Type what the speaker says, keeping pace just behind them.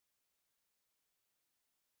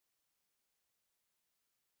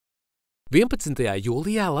11.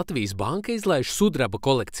 jūlijā Latvijas Banka izlaiž sudraba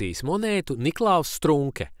kolekcijas monētu Niklāvs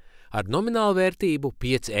Strunke ar nominālu vērtību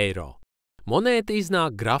 5 eiro. Monēta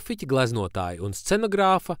iznāk grafiķa, gleznotāja un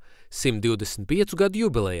scenogrāfa 125 gadu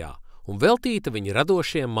jubilejā un veltīta viņa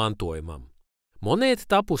radošajam mantojumam. Monēta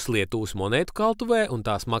tapusi Lietuvas monētu kaltuvē un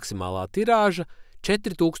tās maksimālā tirāža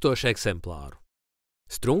 4000 eksemplāru.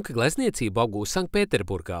 Strunke glezniecību apgūst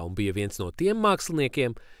Sanktpēterburgā un bija viens no tiem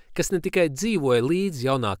māksliniekiem, kas ne tikai dzīvoja līdz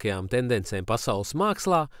jaunākajām tendencēm pasaules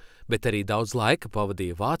mākslā, bet arī daudz laika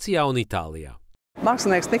pavadīja Vācijā un Itālijā.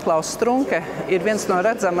 Mākslinieks Niklāvs Strunke ir viens no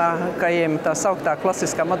redzamākajiem tā sauktā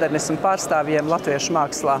klasiskā modernisma pārstāvjiem latviešu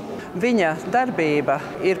mākslā. Viņa darbība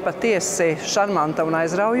ir patiesi šarmanta un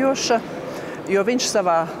aizraujoša, jo viņš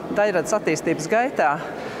savā daļradas attīstības gaitā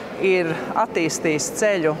ir attīstījis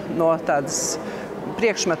ceļu no tādas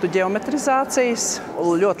priekšmetu ģeometrizācijas,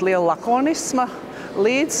 ļoti liela lakonisma,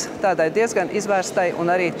 līdz tādai diezgan izvērstai un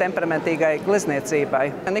arī temperamentīgai glezniecībai.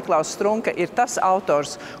 Niklāvs Strunke ir tas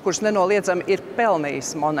autors, kurš nenoliedzami ir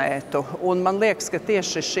pelnījis monētu. Un man liekas, ka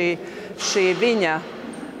tieši šī viņa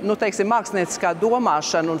mākslinieciskā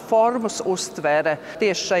domāšana un formas uztvere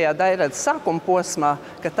tieši šajā daļradas sākuma posmā,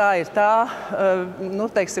 ka tā ir tā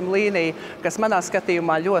līnija, kas manā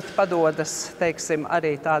skatījumā ļoti padodas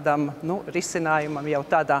arī tādam risinājumam jau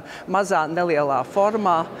tādā mazā nelielā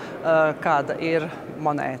formā, kāda ir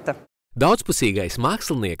monēta. Daudzpusīgais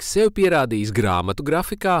mākslinieks sev pierādījis grāmatu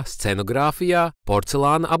grafikā, scenogrāfijā,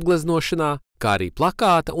 porcelāna apgleznošanā, kā arī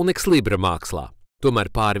plakāta un ekslibra mākslā. Tomēr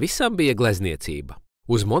pāri visam bija glezniecība.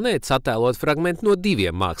 Uz monētas attēlot fragmenti no 2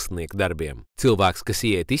 mākslinieku darbiem. Cilvēks, kas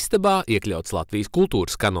ieiet istabā, iekļauts Latvijas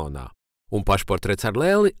kultūras kanonā. Un pašportrets ar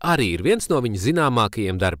lēli arī ir viens no viņa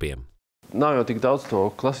zināmākajiem darbiem. Nav jau tik daudz to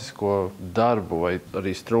klasisko darbu vai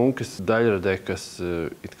arī Strunkes daļradē, kas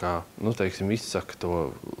izsaka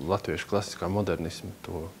to latviešu klasiskā modernismu,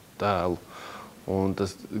 to tēlu. Un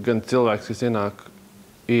tas gan cilvēks, kas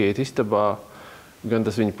ieiet istabā, gan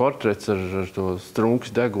tas viņa portrets ar to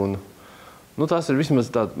Strunkes degunu. Tās ir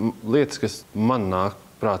vismaz tādas lietas, kas man nāk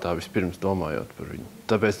prātā vispirms domājot par viņu.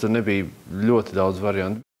 Tāpēc tur nebija ļoti daudz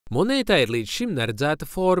variantu. Monētā ir līdz šim neredzēta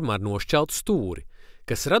forma ar nošķeltu stūri,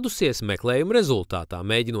 kas radusies meklējuma rezultātā,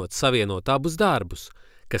 mēģinot savienot abus darbus,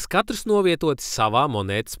 kas katrs novietoti savā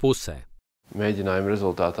monētas pusē. Mēģinājuma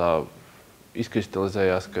rezultātā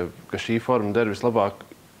izkristalizējās, ka šī forma der vislabāk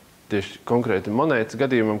tieši konkrēti monētas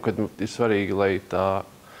gadījumam, kad ir svarīgi, lai tā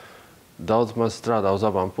daudz maz strādā uz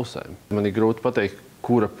abām pusēm. Man ir grūti pateikt,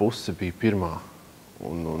 kura puse bija pirmā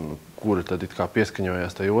un kura tad it kā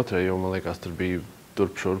pieskaņojās tai otrai, jo man liekas, tur bija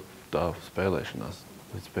turp-šurp tā spēlēšanās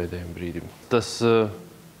līdz pēdējiem brīdim. Tas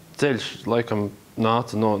ceļš laikam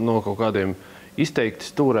nāca no kaut kādiem izteikti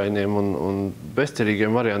stūrainiem un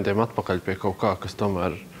bezcerīgiem variantiem atpakaļ pie kaut kā, kas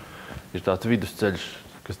tomēr ir tāds vidusceļš,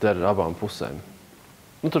 kas der abām pusēm.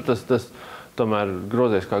 Tur tas tomēr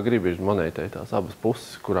grozies kā grib ir monētai tās abas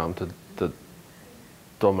puses, kurām tad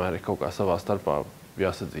tomēr ir kaut kā savā starpā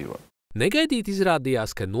jāsadzīvo. Negaidīt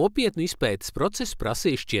izrādījās, ka nopietnu izpētes procesu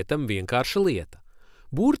prasīja šķietam vienkārša lieta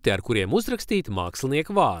 – burti, ar kuriem uzrakstīt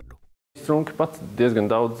mākslinieka vārdu. Strunke pats diezgan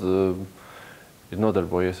daudz ir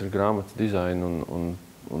nodarbojies ar grāmatas dizainu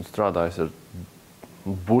un strādājis ar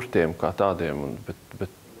burtiem kā tādiem,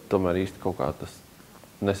 bet tomēr īsti kaut kā tas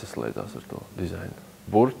nesaslēdzās ar to dizainu.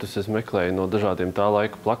 Burtus es meklēju no dažādiem tā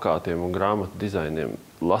laika plakātiem un grāmatu dizainiem,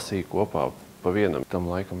 lasīju kopā pa vienam tam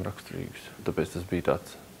laikam raksturīgus. Tāpēc tas bija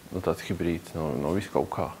tāds hibrīds no visu kaut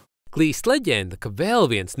kā. Klīst leģenda, ka vēl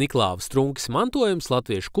viens Niklāva Strunkes mantojums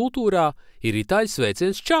latviešu kultūrā ir itāļu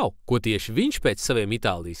sveiciens čau, ko tieši viņš pēc saviem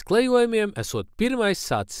Itālijas klejojumiem esot pirmais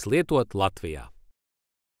sācis lietot Latvijā.